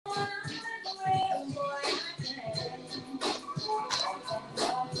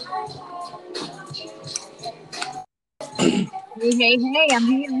Hey, hey, hey, I'm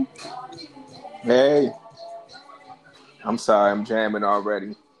here. Hey, I'm sorry, I'm jamming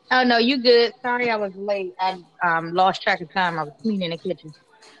already. Oh no, you good. Sorry I was late. I lost track of time. I was cleaning the kitchen.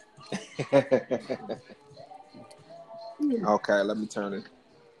 Yeah. Okay, let me turn it.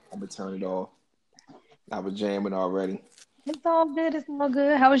 Let me turn it off. I was jamming already. It's all good. It's all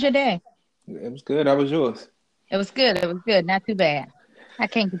good. How was your day? It was good. How was yours? It was good. It was good. Not too bad. I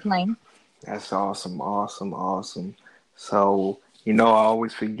can't complain. That's awesome, awesome, awesome. So, I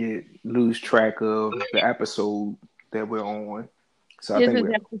always lose track of the episode that we're on. So I This think is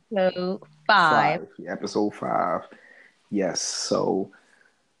we're episode 5. five, episode five. Yes. So,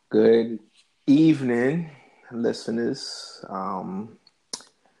 good evening, listeners.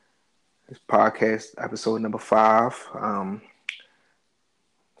 This podcast episode number five.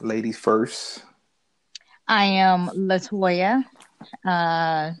 Ladies first. I am Latoya.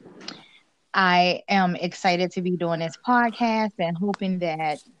 Uh, I am excited to be doing this podcast and hoping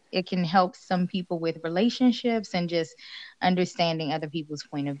that it can help some people with relationships and just understanding other people's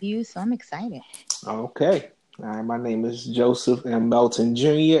point of view. So I'm excited. Okay. All right. My name is Joseph M. Melton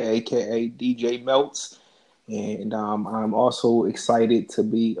Jr., aka DJ Melts. And I'm also excited to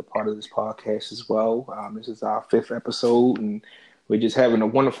be a part of this podcast as well. This is our fifth episode, and we're just having a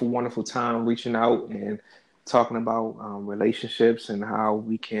wonderful, wonderful time reaching out and talking about relationships and how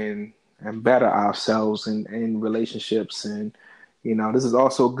we can better ourselves in relationships. And, this is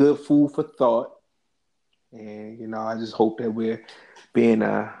also good food for thought. And, I just hope that we're being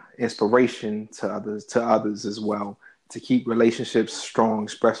a inspiration to others as well to keep relationships strong,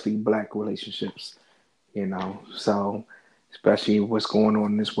 especially black relationships. So especially what's going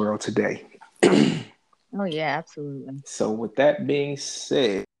on in this world today. Oh yeah, absolutely. So with that being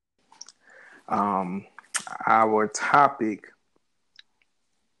said, um, our topic,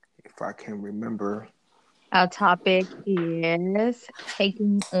 if I can remember, Our topic is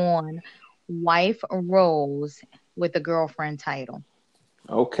taking on wife roles with a girlfriend title.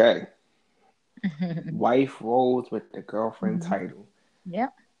 okay, wife roles with the girlfriend Mhm. title.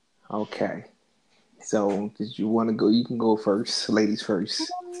 Yep. Okay, so did you want to go? You can go first, ladies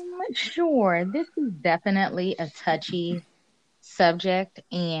first. Sure. This is definitely a touchy subject,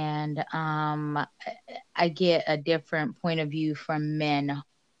 and I get a different point of view from men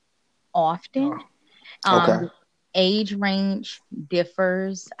often. Oh, okay, The age range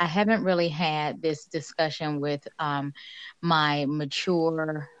differs. I haven't really had this discussion with my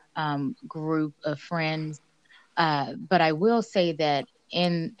mature group of friends, but I will say that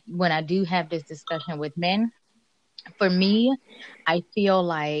in when I do have this discussion with men, for me, I feel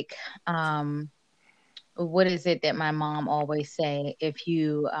like what is it that my mom always say? If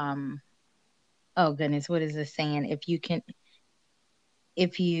you oh goodness, what is this saying?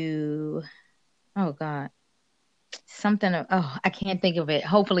 If you oh God, something oh I can't think of it.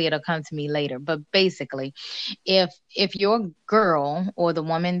 Hopefully it'll come to me later. But basically, if your girl or the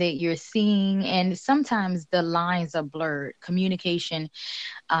woman that you're seeing, and sometimes the lines are blurred, communication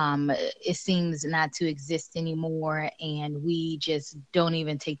it seems not to exist anymore, and we just don't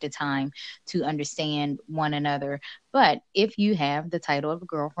even take the time to understand one another. But if you have the title of a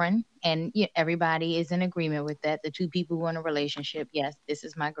girlfriend, and everybody is in agreement with that, the two people who are in a relationship, yes, this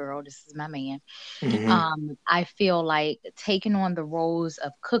is my girl, this is my man. hmm I feel like taking on the roles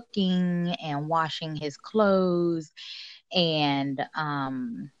of cooking and washing his clothes and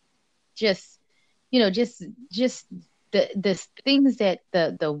just just the things that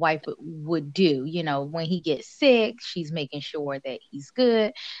the wife would do, when he gets sick, she's making sure that he's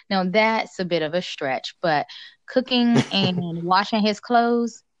good. Now that's a bit of a stretch, but cooking and washing his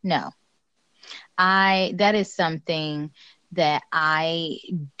clothes, no. I That is something that I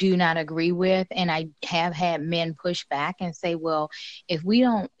do not agree with, and I have had men push back and say, well,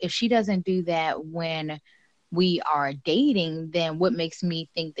 if she doesn't do that when we are dating, then what makes me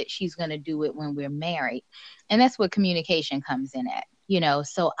think that she's going to do it when we're married? And that's what communication comes in at.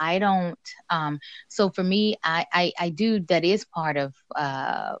 So I don't so for me, I do, that is part of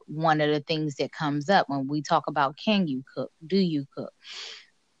one of the things that comes up when we talk about, can you cook, do you cook?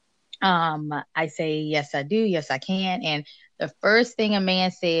 I say, yes, I do. Yes, I can. And the first thing a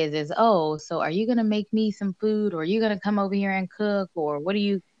man says is, oh, so are you going to make me some food, or are you going to come over here and cook, or what are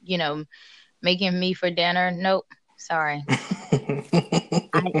you, making me for dinner? Nope. Sorry.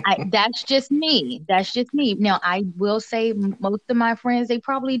 That's just me. That's just me. Now, I will say most of my friends, they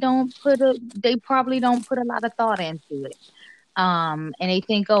probably don't put a lot of thought into it. And they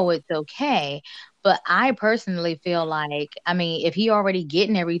think, oh, it's okay. But I personally feel like, I mean, if he already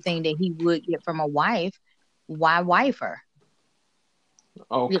getting everything that he would get from a wife, why wife her?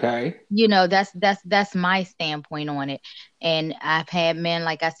 Okay. That's my standpoint on it. And I've had men,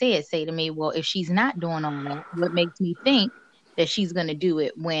 like I said, say to me, well, if she's not doing all that, what makes me think that she's going to do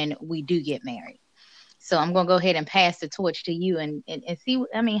it when we do get married? So I'm going to go ahead and pass the torch to you and see,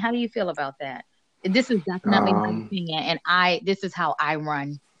 I mean, how do you feel about that? This is definitely my Um, opinion, and this is how I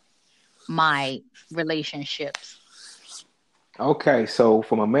run my relationships. okay, so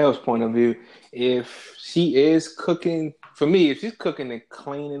from a male's point of view, if she is cooking, for me, if she's cooking and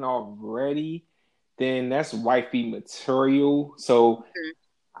cleaning already, then that's wifey material. So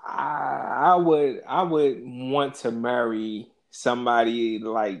I would want to marry somebody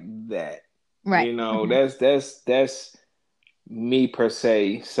like that. Right. That's me per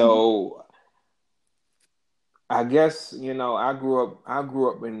se. So I guess I grew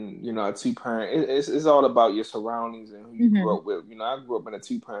up in a two parent. It's all about your surroundings and who you grew Hmm. up with. I grew up in a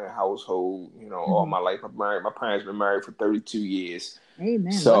two-parent household. All Hmm. my life. I'm married. My parents been married for 32 years.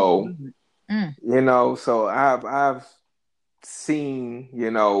 Amen. Love So God. Mm. so I've seen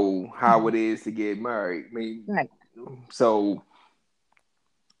how Mhm. it is to get married. I mean, Right. so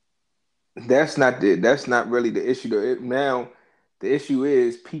that's not really the issue. Now the issue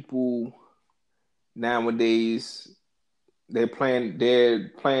is people nowadays they're playing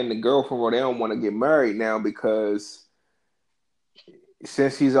the girlfriend or they don't want to get married now because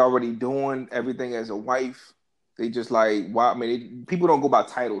since she's already doing everything as a wife, they just like why I mean people don't go by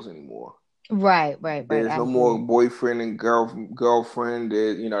titles anymore. Right. Right. Right. There's I no more agree. boyfriend and girlfriend.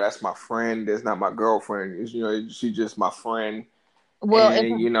 That's my friend. That's not my girlfriend. She's just my friend. Well, if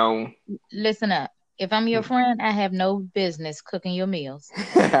And listen up, if I'm your friend, I have no business cooking your meals.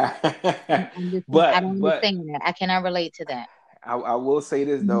 I don't but understand that. I cannot relate to that. I will say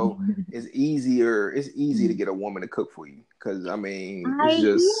this though, it's easy to Mhm. get a woman to cook for you because I mean it's I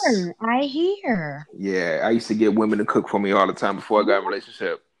just hear. I hear. yeah. I used to get women to cook for me all the time before I got in a Yeah.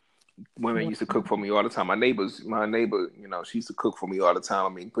 relationship. Women Well, used to cook for me all the time. My neighbor, she used to cook for me all the time. I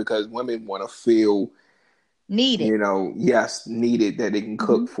mean, because women want to feel, need it. yes, needed that they can Hmm.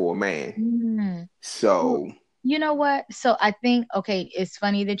 cook for a man. Hmm. Well, So, you know what? So I think, okay, it's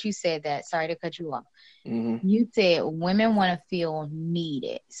funny that you said that. Sorry to cut you off. mhm, You said women want to feel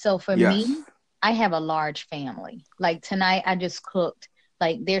needed. So for me, yes, I have a large family. Like tonight, I just cooked.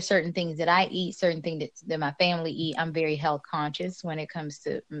 Like there's certain things that I eat, certain things that my family eat. I'm very health conscious when it comes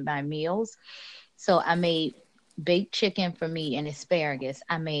to my meals. So I made baked chicken for me and asparagus.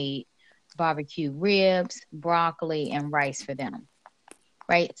 I made barbecue ribs, broccoli, and rice for them.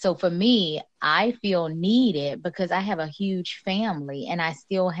 Right. So for me, I feel needed because I have a huge family and I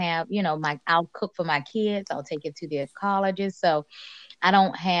still have, I'll cook for my kids. I'll take it to their colleges. So I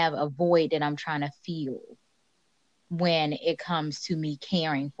don't have a void that I'm trying to fill when it comes to me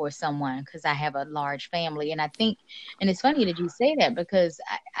caring for someone because I have a large family. And I think, and it's funny that you say that because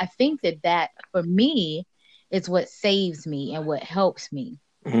I think that for me is what saves me and what helps me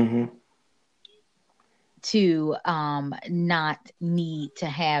hmm to not need to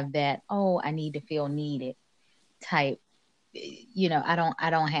have that, oh, I need to feel needed type. I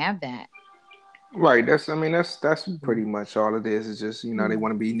don't have that. right. That's Mhm. pretty much all it is. It's just they Yeah.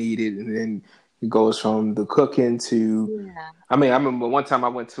 want to be needed, and then it goes from the cooking to. Yeah. I mean, I remember one time I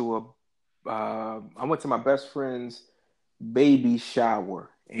went to my best friend's baby shower,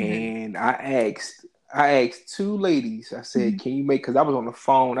 Hmm. and I asked two ladies. I said, Hmm. "Can you make?" Because I was on the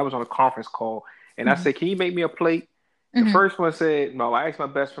phone. I was on a conference call, and I Hmm. said, "Can you make me a plate?" The Hmm. first one said, "No." I asked my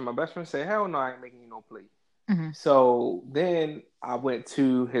best friend. My best friend said, "Hell no, I ain't making you no plate." Hmm. So then I went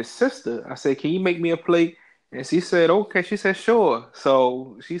to his sister. I said, "Can you make me a plate?" And she said, "Okay." She said, "Sure."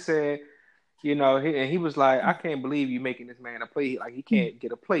 So she said, and he was like, "I can't believe you making this man a plate. Like he Hmm. can't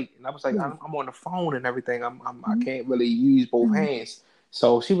get a plate." And I was like, Right. "I'm on the phone and everything. I Hmm. can't really use both Hmm. hands."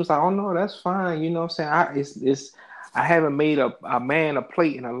 So she was like, "Oh no, that's fine." You know what I'm saying? I haven't made a man a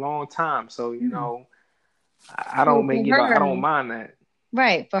plate in a long time, so Hmm. I So don't for make I her, don't mind that.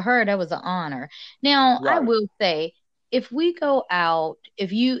 right, for her that was an honor. Now, I Right. will say, if we go out,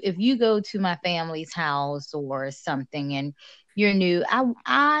 if you go to my family's house or something and you're new,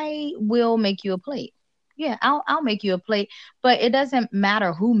 I will make you a plate. Yeah, I'll make you a plate, but it doesn't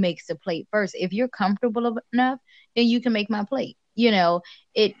matter who makes the plate first. If you're comfortable enough, then you can make my plate.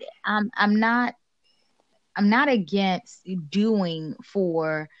 It I'm not against doing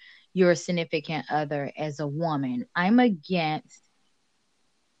for your significant other as a woman. I'm against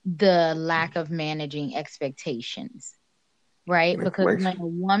the lack of managing expectations, right? Because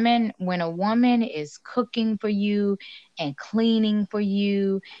when a woman is cooking for you and cleaning for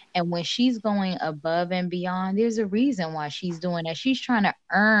you, and when she's going above and beyond, there's a reason why she's doing that. She's trying to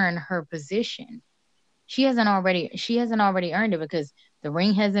earn her position. She hasn't already earned it because The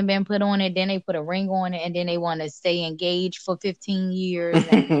ring hasn't been put on it, then they put a ring on it, and then they want to stay engaged for 15 years.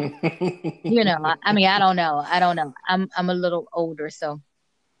 And, I mean, I don't know. I don't know. I'm a little older, so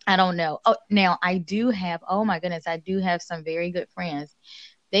I don't know. Oh, now I do have, oh my goodness, I do have some very good friends.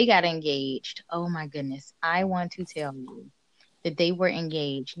 They got engaged. Oh my goodness. I want to tell you that they were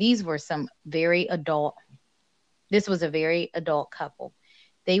engaged. These were some very adult, this was a very adult couple.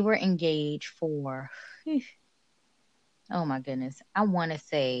 They were engaged for, oh my goodness, I want to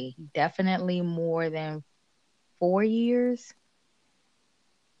say definitely more than 4 years.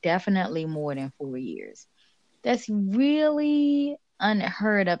 Definitely more than 4 years. That's really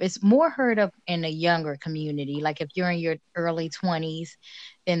unheard of. It's more heard of in the younger community. Like if you're in your early 20s,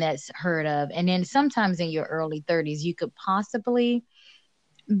 then that's heard of. And then sometimes in your early 30s, you could possibly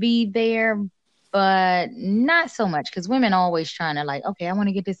be there, but not so much because women always trying to like, okay, I want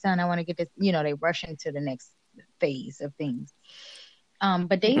to get this done. I want to get this, they rush into the next phase of things.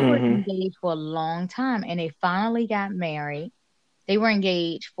 But they were engaged for a long time and they finally got married. They were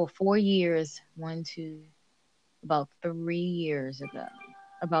engaged for 4 years, about 3 years ago.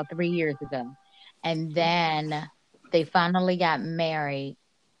 About 3 years ago. And then they finally got married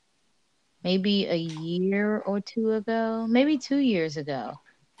maybe a year or two ago, maybe 2 years ago.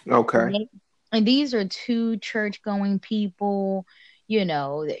 Okay. And these are two church going people,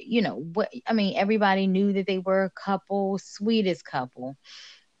 what I mean, everybody knew that they were a couple, sweetest couple.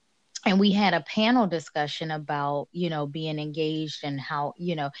 And we had a panel discussion about, being engaged and how,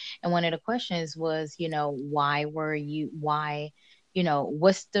 and one of the questions was, what's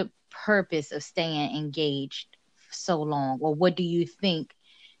the purpose of staying engaged so long? Or what do you think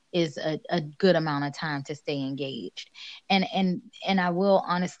is a good amount of time to stay engaged? And I will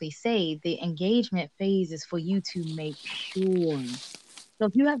honestly say the engagement phase is for you to make sure. So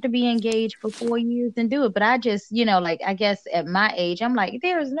if you have to be engaged for 4 years, then do it. But I just, I guess at my age, I'm like,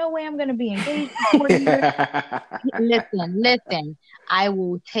 there is no way I'm going to be engaged for 4 years. Listen, I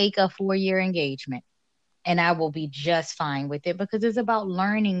will take a 4-year engagement and I will be just fine with it because it's about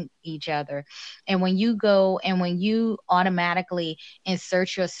learning each other. And when you go and when you automatically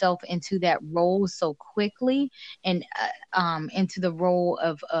insert yourself into that role so quickly and into the role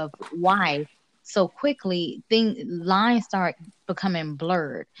of wife so quickly, lines start becoming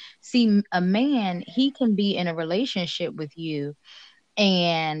blurred. See, a man, he can be in a relationship with you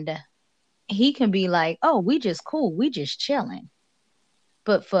and he can be like, oh, we just cool, we just chilling.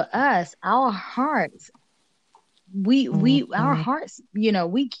 But for us, our hearts, our hearts,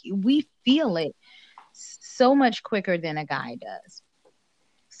 we feel it so much quicker than a guy does.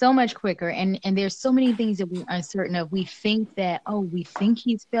 So much quicker. And there's so many things that we're uncertain of. We think that, oh, we think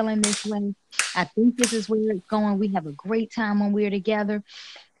he's feeling this way. I think this is where it's going. We have a great time when we're together.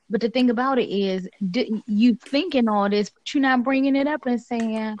 But the thing about it is, you thinking all this, but you're not bringing it up and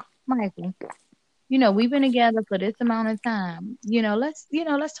saying, Michael, we've been together for this amount of time.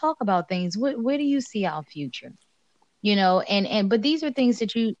 Let's talk about things. Where do you see our future? But these are things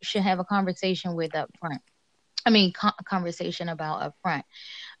that you should have a conversation with up front. I mean, conversation about up front.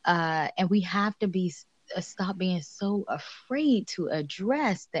 And we have to stop being so afraid to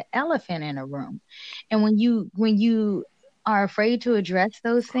address the elephant in the room. And when you are afraid to address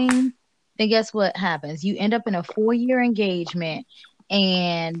those things, then guess what happens? You end up in a 4-year engagement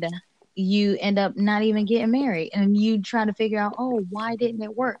and you end up not even getting married, and you try to figure out, oh, why didn't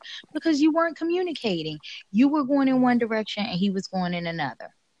it work? Because you weren't communicating. You were going in one direction and he was going in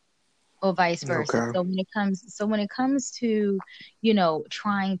another, or vice versa. Okay. So when it comes to,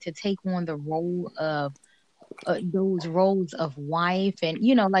 trying to take on the role of those roles of wife, and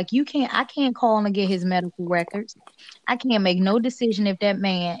like I can't call and get his medical records. I can't make no decision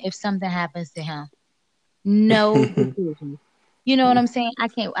if something happens to him. No decision. You know what I'm saying? I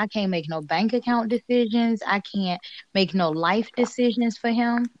can't make no bank account decisions. I can't make no life decisions for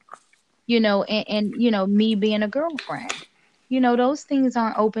him. And me being a girlfriend. Those things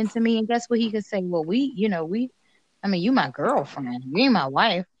aren't open to me. And guess what he could say? Well, I mean, you my girlfriend. You ain't my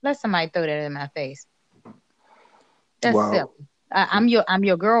wife. Let somebody throw that in my face. That's silly. I'm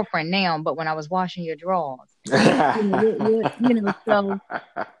your girlfriend now, but when I was washing your drawers, so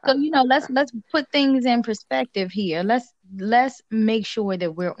let's put things in perspective here. Let's make sure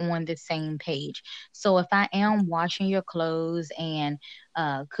that we're on the same page. So if I am washing your clothes and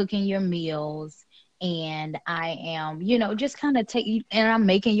cooking your meals, and I am, just kind of and I'm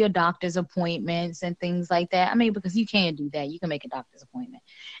making your doctor's appointments and things like that. I mean, because you can't do that. You can make a doctor's appointment.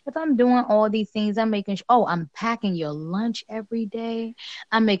 If I'm doing all these things, I'm making I'm packing your lunch every day.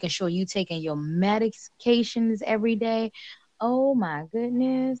 I'm making sure you taking your medications every day. Oh my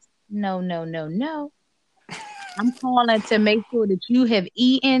goodness. No. I'm calling to make sure that you have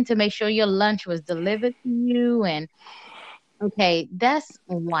eaten, to make sure your lunch was delivered to you. And okay, that's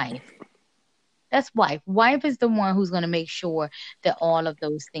wife. That's wife. Wife is the one who's going to make sure that all of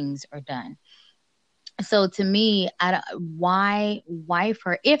those things are done. So to me, I don't, why wife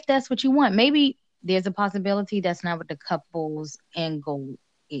her if that's what you want. Maybe there's a possibility that's not what the couple's end goal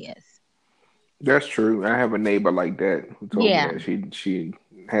is. That's true. I have a neighbor like that who told me Yeah. that she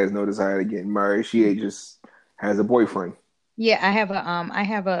has no desire to get married. She just has a boyfriend. Yeah, I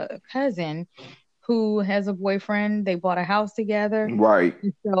have a cousin who has a boyfriend. They bought a house together. Right,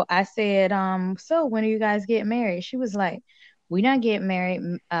 And so I said, so when are you guys getting married? She was like, we not getting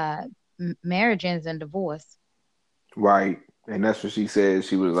married. Marriage ends in divorce. right. And that's what she said.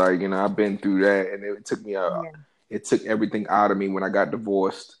 She was like, I've been through that, and it took me Yeah, it took everything out of me when I got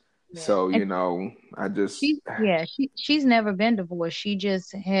divorced. yeah. So, And I just she's never been divorced. She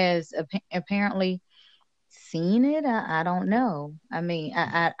just has apparently seen it. I don't know. I mean,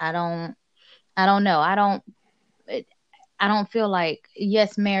 I don't know. It, I don't feel like,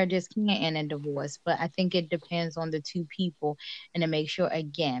 yes, marriages can end in divorce, but I think it depends on the two people, and to make sure,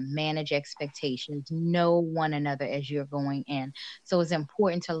 again, manage expectations, know one another as you're going in. So it's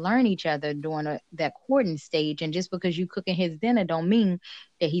important to learn each other during that courting stage. And just because you cooking his dinner don't mean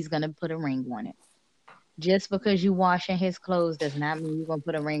that he's going to put a ring on it. Just because you washing his clothes does not mean you're gonna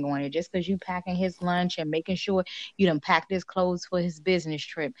put a ring on it. Just because you packing his lunch and making sure you done packed his clothes for his business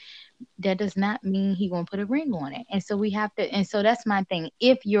trip, that does not mean he gonna put a ring on it. And so we have to, and so that's my thing.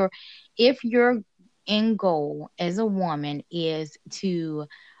 If your end goal as a woman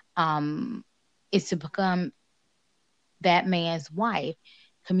um is to become that man's wife,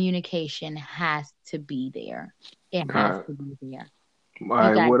 communication has to be there. It has uh, to be there. You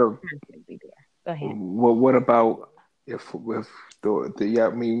I guys would have. have to be there. Go ahead. What about if the yeah,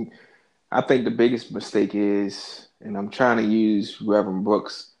 I mean, I think the biggest mistake is, and I'm trying to use Reverend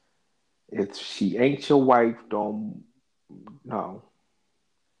Brooks. If she ain't your wife, don't no.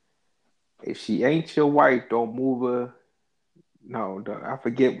 If she ain't your wife, don't move her. No, I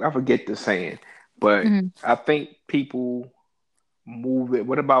forget the saying, but Mhm. I think people move it.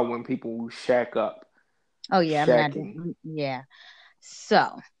 What about when people shack up, Oh yeah, I'm not shacking? doing. Yeah.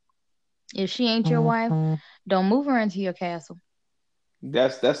 So if she ain't your wife, don't move her into your castle.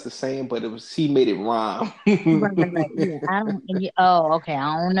 That's the saying, but it was he made it rhyme. Right, right, right. Yeah, I don't. Oh, okay.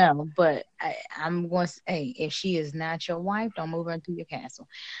 I don't know, but I'm going to say, if she is not your wife, don't move her into your castle.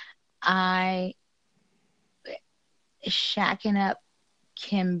 I Shacking up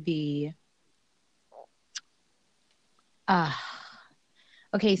can be. Uh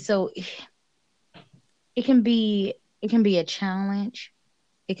okay. So it can be a challenge.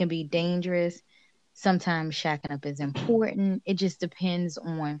 It can be dangerous. Sometimes shacking up is important. It just depends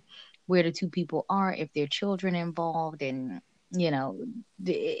on where the two people are, if there are children involved, and you know,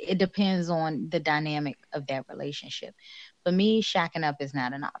 it depends on the dynamic of that relationship. For me, shacking up is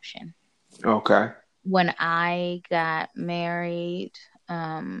not an option. Okay. When I got married,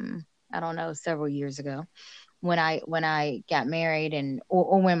 I don't know, several years ago, when I got married, and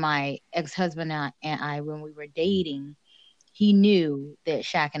or when my ex-husband and I when we were dating, he knew that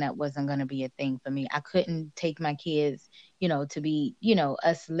shacking up wasn't going to be a thing for me. I couldn't take my kids, to be,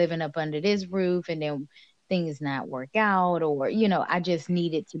 us living up under this roof and then things not work out, or, I just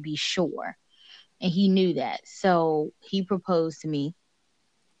needed to be sure. And he knew that. So he proposed to me.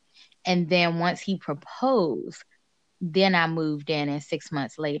 And then once he proposed, then I moved in, and 6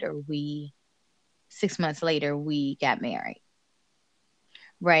 months later we got married.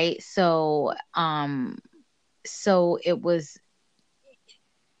 Right. So it was,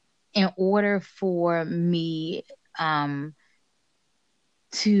 in order for me um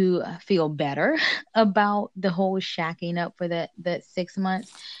to feel better about the whole shacking up for that 6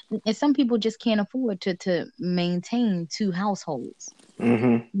 months. And some people just can't afford to maintain two households.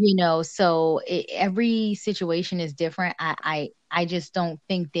 Hmm. So every situation is different. I just don't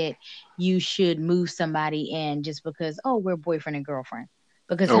think that you should move somebody in just because, oh, we're boyfriend and girlfriend.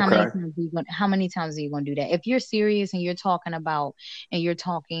 Because Okay. how many times are you going to do that? If you're serious and you're talking about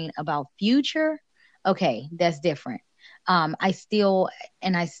future, okay, that's different. I still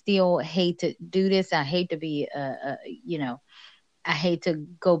I still hate to do this. I hate to be I hate to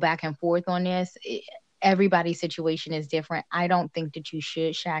go back and forth on this. Everybody's situation is different. I don't think that you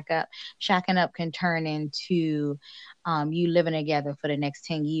should shack up. Shacking up can turn into you living together for the next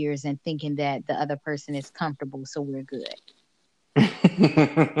 10 years and thinking that the other person is comfortable, so we're good.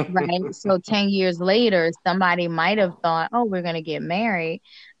 Right. So 10 years later, somebody might have thought, oh, we're going to get married.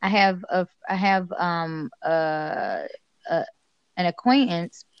 I have an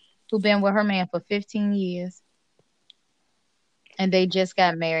acquaintance who been with her man for 15 years. And they just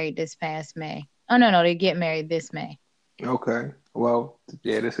got married this past May. Oh no, they get married this May. Okay. Well,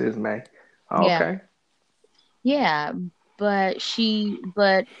 yeah, this is May. Yeah. Okay. Yeah. But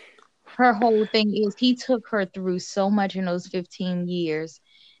her whole thing is he took her through so much in those 15 years.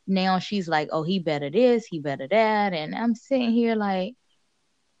 Now she's like, oh, he better this, he better that. And I'm sitting here like,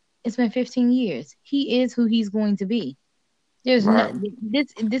 it's been 15 years. He is who he's going to be. There's no Right.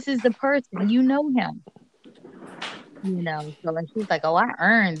 this is the person. You know him. So like she's like, oh, I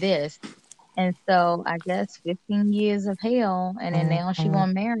earned this. And so I guess 15 years of hell, and then now she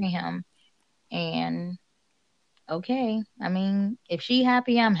gonna marry him. And okay, I mean, if she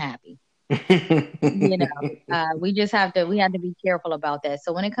happy, I'm happy. We have to be careful about that.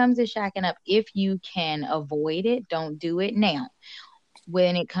 So when it comes to shacking up, if you can avoid it, don't do it now.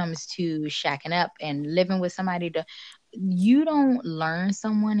 When it comes to shacking up and living with somebody, you don't learn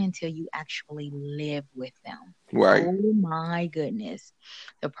someone until you actually live with them. Right. Oh my goodness.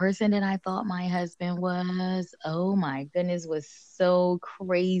 The person that I thought my husband was, oh my goodness, was so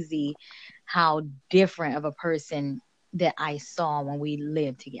crazy how different of a person that I saw when we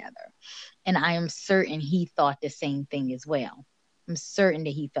lived together. And I am certain he thought the same thing as well. I'm certain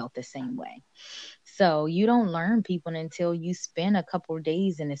that he felt the same way. So you don't learn people until you spend a couple of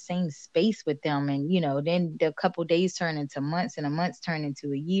days in the same space with them. And, then the couple of days turn into months and the months turn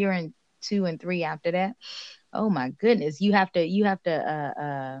into a year and 2 and 3 after that. Oh my goodness. Kind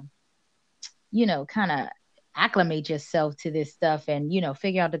of acclimate yourself to this stuff and,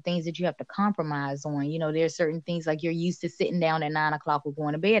 figure out the things that you have to compromise on. There's certain things like you're used to sitting down at 9 o'clock or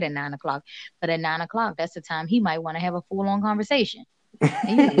going to bed at 9 o'clock. But at 9 o'clock, that's the time he might want to have a full on conversation.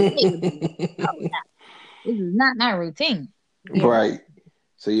 And you're like, wait a minute. Oh, this is not my routine, Right.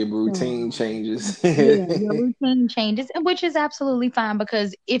 So your So, routine changes. yeah, your routine changes, which is absolutely fine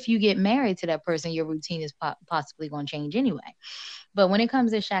because if you get married to that person, your routine is possibly going to change anyway. But when it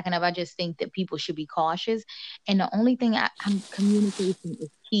comes to shacking up, I just think that people should be cautious. And the only thing communication is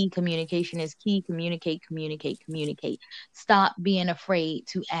key. Communication is key. Communicate, communicate, communicate. Stop being afraid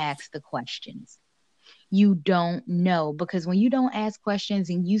to ask the questions. You don't know because when you don't ask questions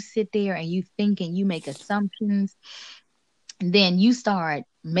and you sit there and you think and you make assumptions, then you start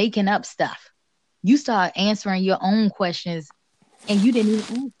making up stuff. You start answering your own questions and you didn't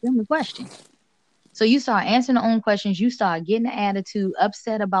even ask them the question. So you start answering your own questions. You start getting an attitude,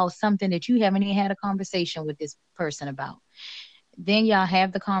 upset about something that you haven't even had a conversation with this person about. Then y'all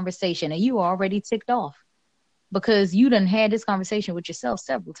have the conversation and you already ticked off because you done had this conversation with yourself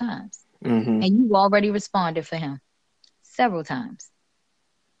several times Mm-hmm. and you already responded for him several times.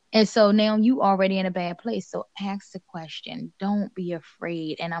 And so now you already in a bad place. So ask the question. Don't be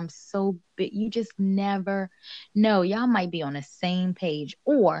afraid. And I'm so big. You just never know. Y'all might be on the same page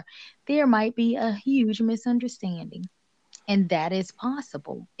or there might be a huge misunderstanding. And that is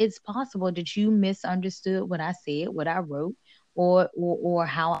possible. It's possible that you misunderstood what I said, what I wrote, or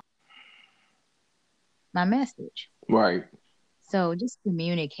how my message. Right. So just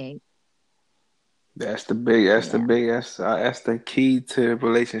communicate. That's the big. That's the Yeah. big. That's the key to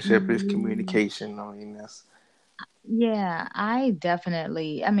relationship is Mhm. communication. I mean, that's Yeah, I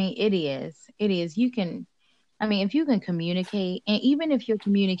mean, it is. It is. If you can communicate, and even if your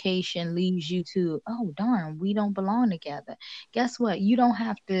communication leads you to, oh, darn, we don't belong together, guess what? You don't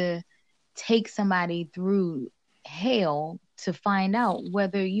have to take somebody through hell to find out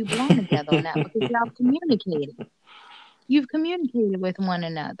whether you belong together or not because y'all communicated. You've communicated with one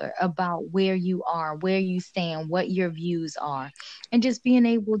another about where you are, where you stand, what your views are, and just being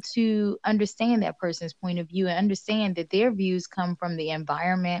able to understand that person's point of view and understand that their views come from the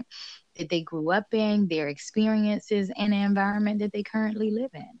environment that they grew up in, their experiences, and the environment that they currently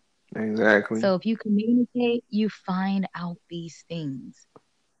live in. exactly. So if you communicate, you find out these things.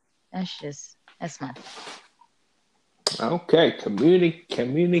 That's my Okay,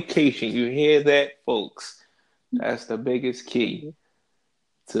 communication. You hear that, folks? That's the biggest key thing.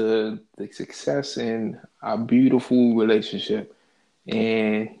 to the success in a beautiful relationship,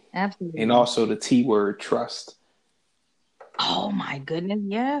 and Absolutely. also the T word, trust. Oh my goodness,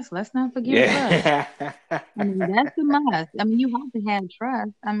 yes. Let's not forget trust. Yeah. That's a must. You have to have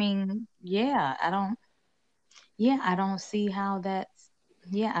trust. I don't see how I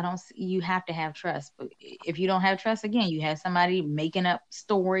don't see, you have to have trust. But if you don't have trust, again, you have somebody making up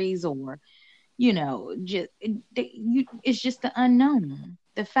stories or, it's just the unknown.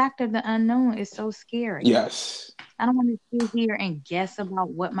 The fact of the unknown is so scary. Yes. I don't want to sit here and guess about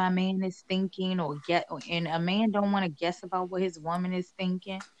what my man is thinking and a man don't want to guess about what his woman is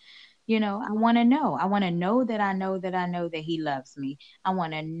thinking. I want to know. I want to know that I know that I know that he loves me. I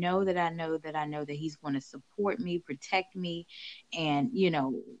want to know that I know that I know that he's going to support me, protect me, and,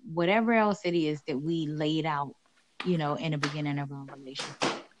 whatever else it is that we laid out, in the beginning of our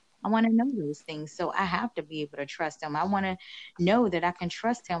relationship. I want to know those things. So I have to be able to trust him. I want to know that I can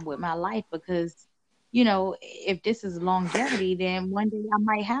trust him with my life because, if this is longevity, then one day I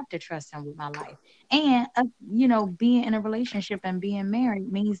might have to trust him with my life. And, being in a relationship and being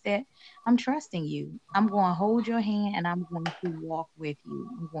married means that I'm trusting you. I'm going to hold your hand and I'm going to walk with you.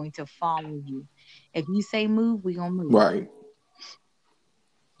 I'm going to follow you. If you say move, we're going to move. Right.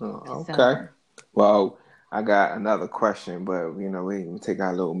 Okay. So, Well, I got another question, but we can take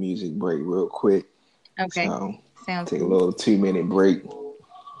our little music break real quick. okay. So Sounds take a good. little 2-minute break.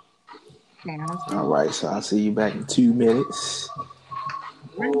 Sounds All good. right. So I'll see you back in 2 minutes.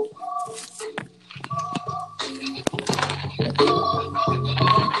 Right.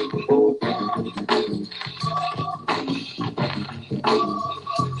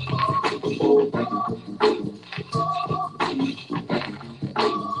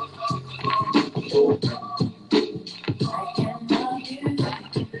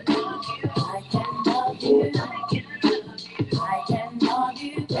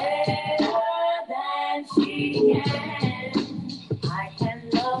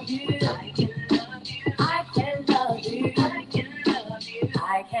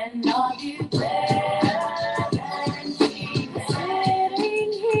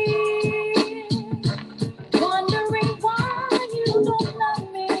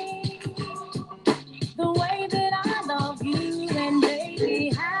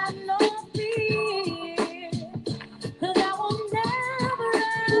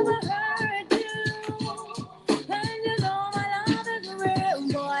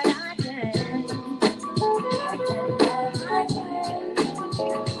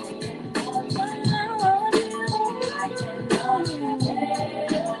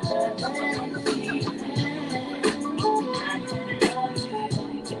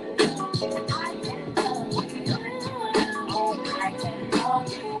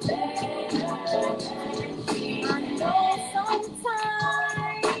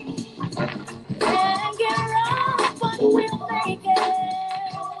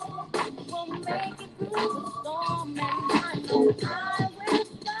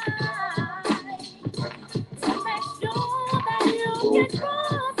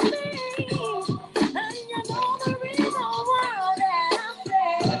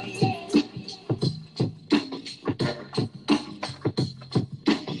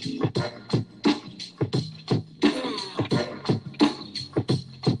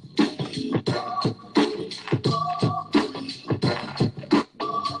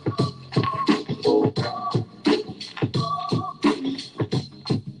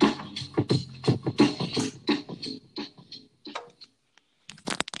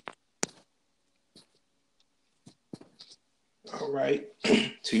 All right.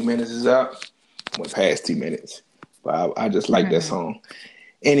 2 minutes is up. Went past 2 minutes, but I just like that song.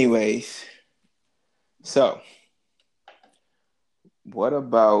 Anyways, so what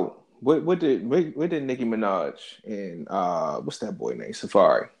about what did Nicki Minaj and what's that boy name?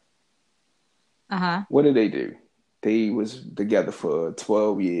 Safari. What did they do? They was together for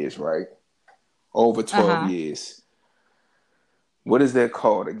 12 years, right? Over 12 years. What is that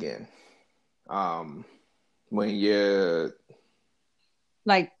called again? When you're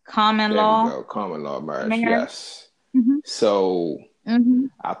like common there law. we go, common law marriage. Marriage? Yes. Mm-hmm. So Mm-hmm.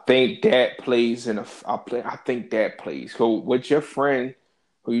 I think that plays I think that plays. So with your friend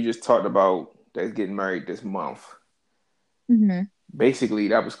who you just talked about that's getting married this month, Mm-hmm. basically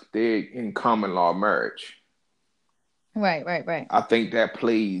they're in common law marriage. Right. I think that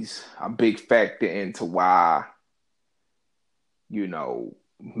plays a big factor into why,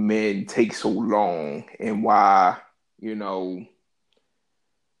 men take so long and why,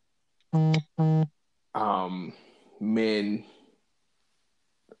 men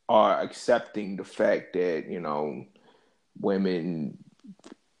are accepting the fact that, women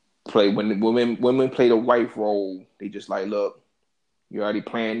when women play the wife role, they just like, look, you're already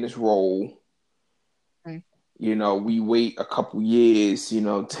playing this role. Right. We wait a couple years,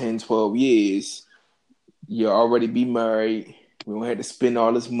 10, 12 years. You already be married. We don't have to spend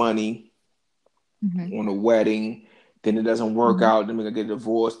all this money on a wedding. Then it doesn't work out. Then we're going to get a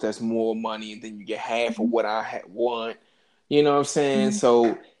divorce. That's more money. And then you get half of what I want. You know what I'm saying?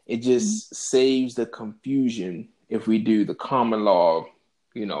 So it just saves the confusion if we do the common law,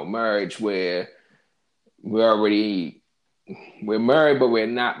 marriage where we're married, but we're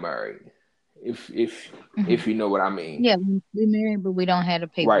not married. If you know what I mean. Yeah, we married, but we don't have the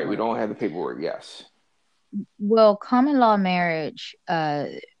Right, we paperwork. don't have the paperwork. Yes. Well, common law marriage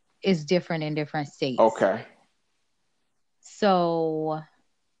is different in different states. Okay. So,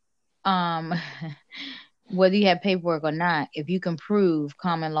 um, whether you have paperwork or not, if you can prove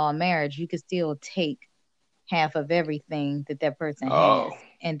common law marriage, you can still take half of everything that that person has Oh.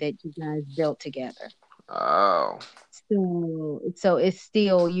 and that you guys built together. Oh. So it's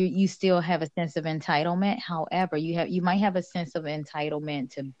still you still have a sense of entitlement. However, you might have a sense of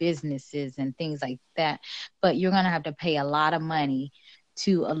entitlement to businesses and things like that, but you're gonna have to pay a lot of money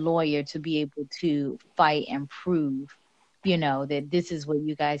to a lawyer to be able to fight and prove, that this is what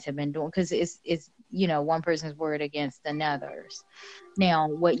you guys have been doing because it's one person's word against another's. Now,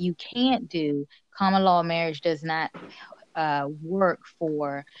 what you can't do, common law marriage does not work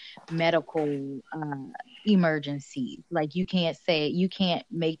for medical emergencies. Like you can't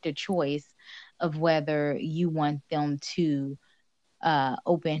make the choice of whether you want them to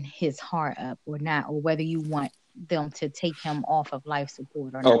open his heart up or not, or whether you want them to take him off of life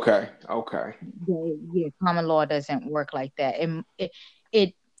support or not. Okay. Okay. Yeah, common law doesn't work like that.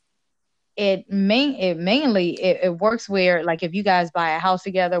 It it works where, like, if you guys buy a house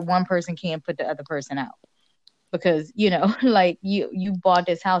together, one person can't put the other person out because like you bought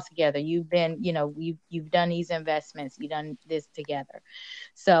this house together, you've been you've done these investments, you've done this together.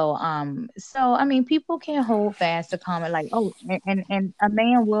 So I mean, people can hold fast to common, like, oh, and a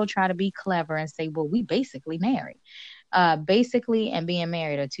man will try to be clever and say, well, we basically married. Basically and being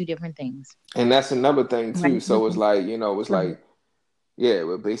married are two different things, And that's another thing right? too. So it's like, it's Right. like, yeah,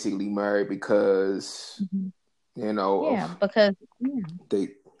 we're basically married because, Mhm. of Yeah, because yeah, they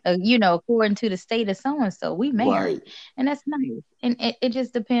according to the state of so and so, we married, right. and that's nice. And it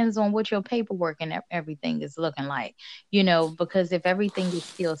just depends on what your paperwork and everything is looking like, because if everything is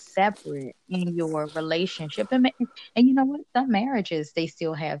still separate in your relationship, and you know what, some marriages they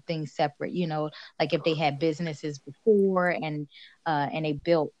still have things separate, like if they had businesses before and they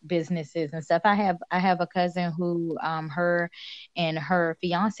built businesses and stuff. I have a cousin who her and her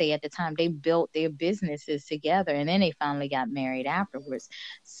fiance at the time, they built their businesses together, and then they finally got married afterwards.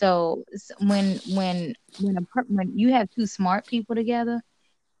 So when you have two smart people together,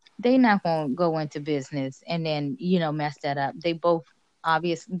 they not gonna go into business and then mess that up. They both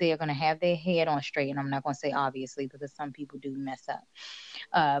obviously they're gonna have their head on straight, and I'm not gonna say obviously because some people do mess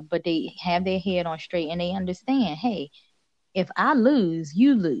up. But they have their head on straight and they understand, hey, if I lose,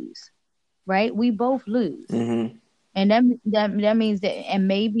 you lose, right? We both lose. Mm-hmm. And that means that, and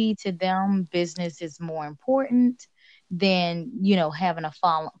maybe to them, business is more important than having a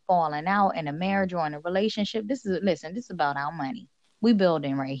falling out in a marriage or in a relationship. This is about our money. We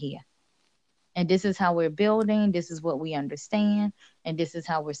building right here, and this is how we're building. This is what we understand, and this is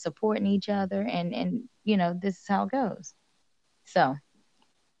how we're supporting each other, and this is how it goes. So.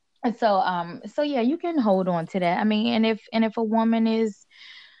 So yeah, you can hold on to that. I mean, and if a woman is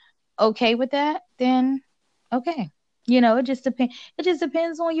okay with that, then okay. It just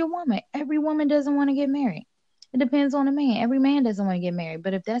depends on your woman. Every woman doesn't want to get married. It depends on the man. Every man doesn't want to get married.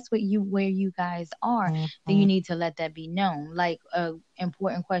 But if that's where you guys are, then you need to let that be known. Like a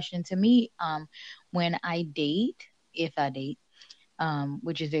important question to me, when I date, if I date,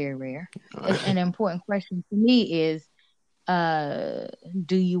 which is very rare, an important question to me is, uh,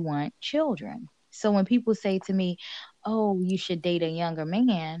 do you want children? So when people say to me, oh, you should date a younger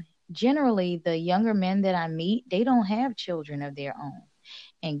man, generally the younger men that I meet, they don't have children of their own.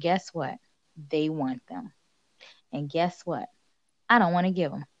 And guess what? They want them. And guess what? I don't want to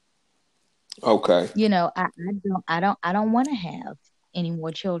give them. Okay. I don't want to have any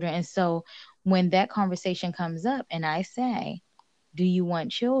more children. And so when that conversation comes up and I say, do you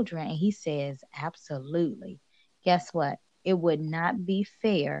want children? And he says, absolutely. Guess what? It would not be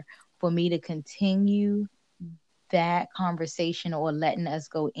fair for me to continue that conversation or letting us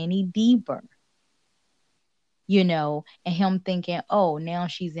go any deeper, and him thinking, oh, now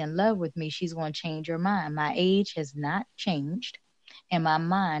she's in love with me. She's going to change her mind. My age has not changed, and my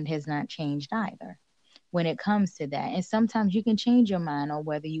mind has not changed either when it comes to that. And sometimes you can change your mind on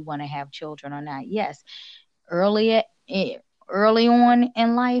whether you want to have children or not. Yes, early early on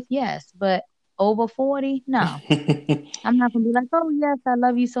in life, yes, but over 40, no. I'm not gonna be like, oh yes, I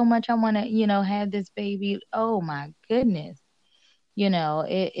love you so much. I want to, have this baby. Oh my goodness,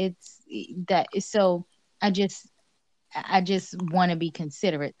 it's that. So I just, I just want to be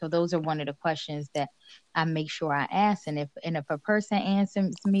considerate. So those are one of the questions that I make sure I ask. And if a person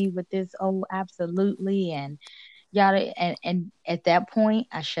answers me with this, oh, absolutely, and yada, and at that point,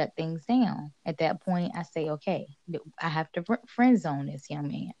 I shut things down. At that point, I say, okay, I have to friend zone this young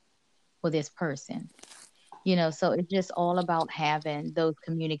man. for this person. So it's just all about having those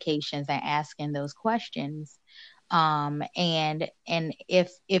communications and asking those questions. And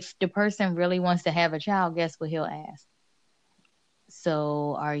if the person really wants to have a child, guess what he'll ask?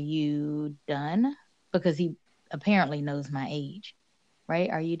 So are you done? Because he apparently knows my age,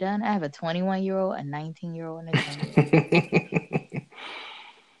 right? Are you done? I have a 21-year-old, a 19-year-old, and a 10-year-old.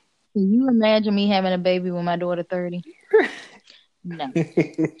 Can you imagine me having a baby when my daughter 30? No.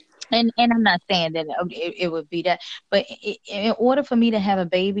 And I'm not saying that it would be that, but in order for me to have a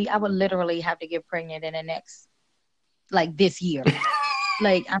baby, I would literally have to get pregnant in the next, like this year.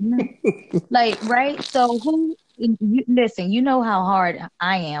 Like I'm not like right. So listen? You know how hard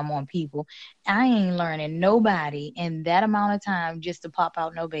I am on people. I ain't learning nobody in that amount of time just to pop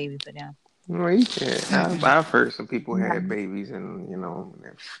out no baby for them. Well, you can't. Mm-mm. I've heard some people had No. babies in,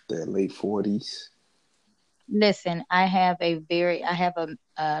 their late 40s. Listen, I have a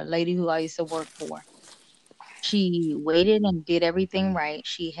lady who I used to work for. She waited and did everything right.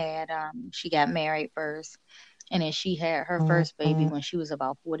 She got married first, and then she had her first baby when she was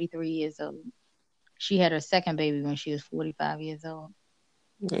about 43 years old. She had her second baby when she was 45 years old.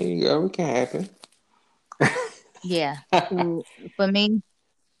 There you go. It can happen. Yeah. So for me,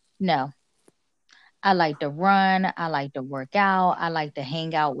 no. I like to run. I like to work out. I like to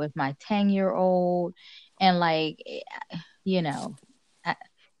hang out with my 10-year-old. And you know, I,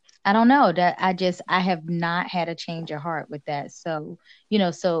 I don't know that I have not had a change of heart with that. So,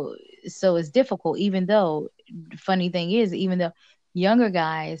 so it's difficult, even though funny thing is, even though younger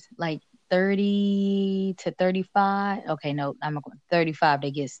guys like 30 to 35, okay, no, I'm not going 35,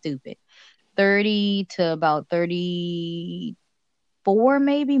 they get stupid. 30 to about 34,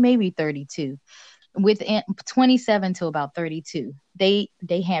 maybe 32. Within 27 to about 32, they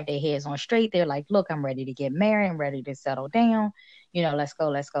have their heads on straight. They're like, look, I'm ready to get married. I'm ready to settle down. Let's go,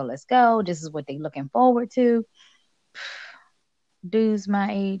 let's go, let's go. This is what they're looking forward to. Dudes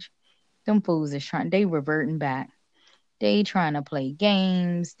my age, them fools is they reverting back. They trying to play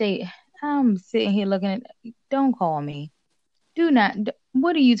games. I'm sitting here looking at, don't call me. Do not,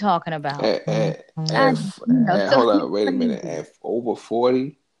 what are you talking about? So Hold on, it's wait a minute. crazy. At over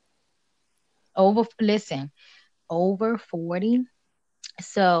 40, Listen, over 40.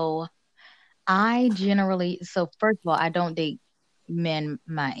 So first of all, I don't date men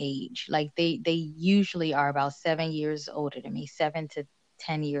my age. Like they usually are about 7 years older than me, 7 to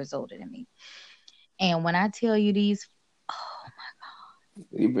 10 years older than me. And when I tell you these, oh,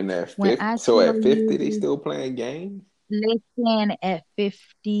 even at when 50. I So tell at 50, they you, still playing games? listen, at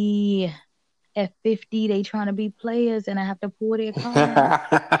 50, they trying to be players, and I have to pull their card,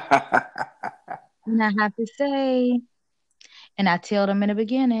 and I have to say, and I tell them in the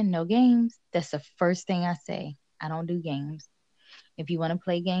beginning, no games. That's the first thing I say. I don't do games. If you want to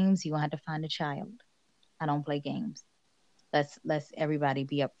play games, you gonna have to find a child. I don't play games. Let's everybody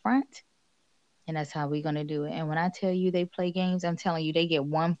be upfront, and that's how we're gonna do it. And when I tell you they play games, I'm telling you they get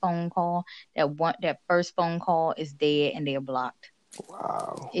one phone call. That first phone call is dead, and they're blocked.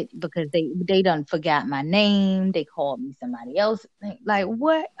 Wow. It because they done forgot my name. They called me somebody else. Like,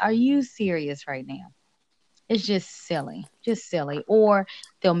 what? Are you serious right now? It's just silly. Or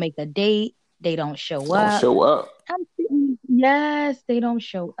they'll make a date, they don't show Don't up. show up. Yes, they don't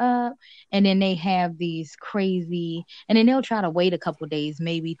show up. And then they have these crazy, and then they'll try to wait a couple days,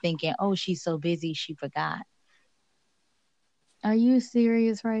 maybe thinking, oh, she's so busy, she forgot. Are you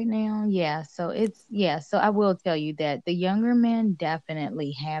serious right now? Yeah. So I will tell you that the younger men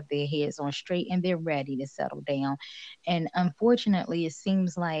definitely have their heads on straight and they're ready to settle down. And unfortunately, it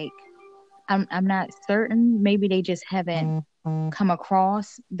seems like I'm not certain. Maybe they just haven't come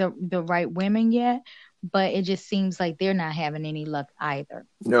across the right women yet, but it just seems like they're not having any luck either.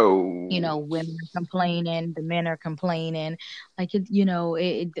 No. Women are complaining, the men are complaining, like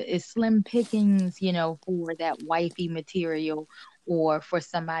it's slim pickings, for that wifey material, or for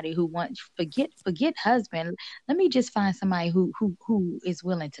somebody who wants forget husband. Let me just find somebody who is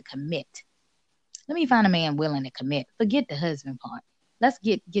willing to commit. Let me find a man willing to commit. Forget the husband part. Let's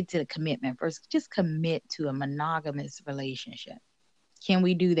get to the commitment first. Just commit to a monogamous relationship. Can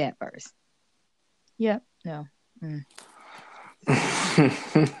we do that first? Yep. No. Mm.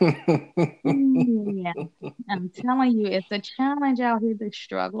 Yeah. I'm telling you, it's a challenge out here. The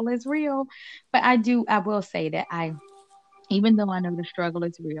struggle is real. But I will say that even though I know the struggle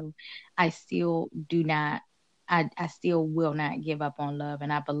is real, I still do not, I still will not give up on love.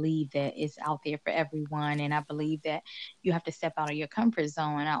 And I believe that it's out there for everyone. And I believe that you have to step out of your comfort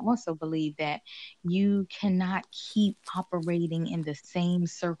zone. And I also believe that you cannot keep operating in the same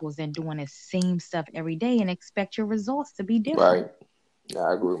circles and doing the same stuff every day and expect your results to be different. Right.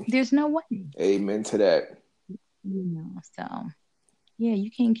 I agree. There's no way. Amen to that. So yeah,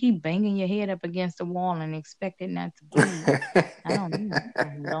 you can't keep banging your head up against the wall and expect it not to break. I don't know.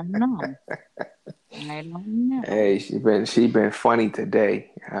 I don't know. I don't know. Hey, she been funny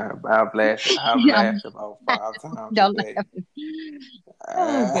today. I've Yeah, laughed about 5 times don't today. laugh.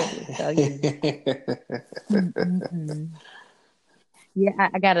 Okay, so yeah. Yeah,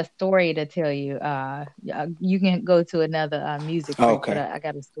 I got a story to tell you. You can go to another music break, but Okay. I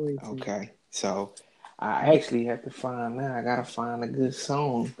got a story too. Okay. So I actually have to find now. I gotta find a good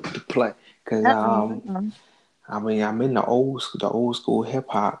song to play because Uh-oh. I mean I'm in the old school hip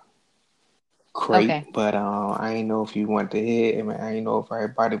hop crate, Okay. but I ain't know if you want to hear. I mean, I ain't know if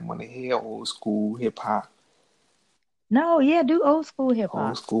everybody want to hear old school hip hop. No, yeah, do old school hip Old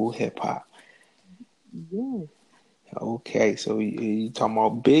hop. school hip hop. Yes. Okay, so you talking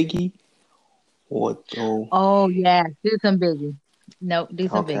about Biggie or Oh yeah, do some Biggie. No, do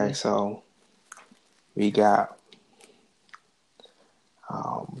some okay, Biggie. so we got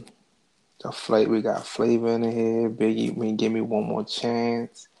um we got Flavor in here. Biggie, give me one more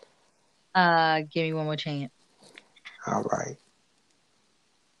chance. Give me one more chance. All right.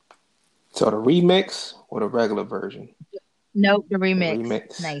 So the remix or the regular version? Nope, the The remix.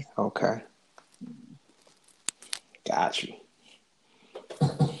 remix. Nice. Okay. Got you.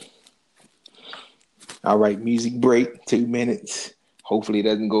 All right, music break, 2 minutes. Hopefully it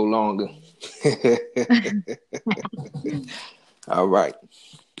doesn't go longer. All right.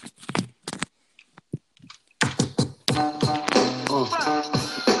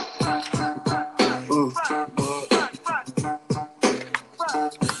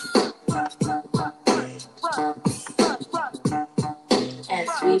 As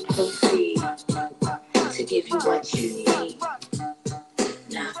we proceed to give you what you need.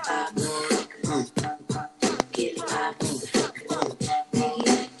 Now 5 more get live on the focus.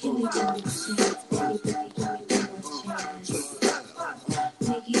 Biggie, give me one more chance. Biggie, give me one more chance.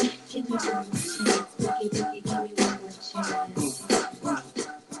 Biggie, give me one more chance. Biggie, give me one more chance.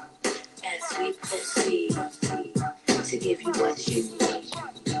 As we proceed to give you what you need.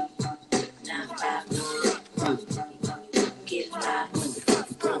 Now 5 more get live on the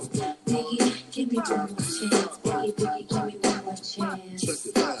focus. Biggie, give me one more chance. Biggie, give me one more chance.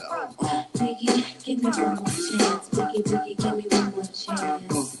 Biggie, give me one more chance. Biggie, give me one more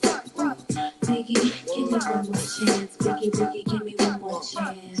chance. Biggie, give me one more chance. Biggie, give me one more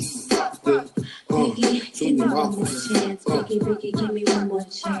chance. Biggie, give me one more chance. Biggie, give me one more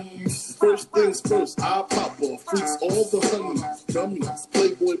chance. First things first, I pop off. Freaks all the honeys, dummies,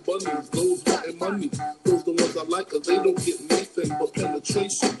 playboy bunnies, those wanting money. Those the ones I like, cause they don't get nothing but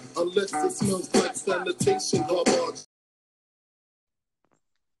penetration. Unless it smells like sanitation, garbage.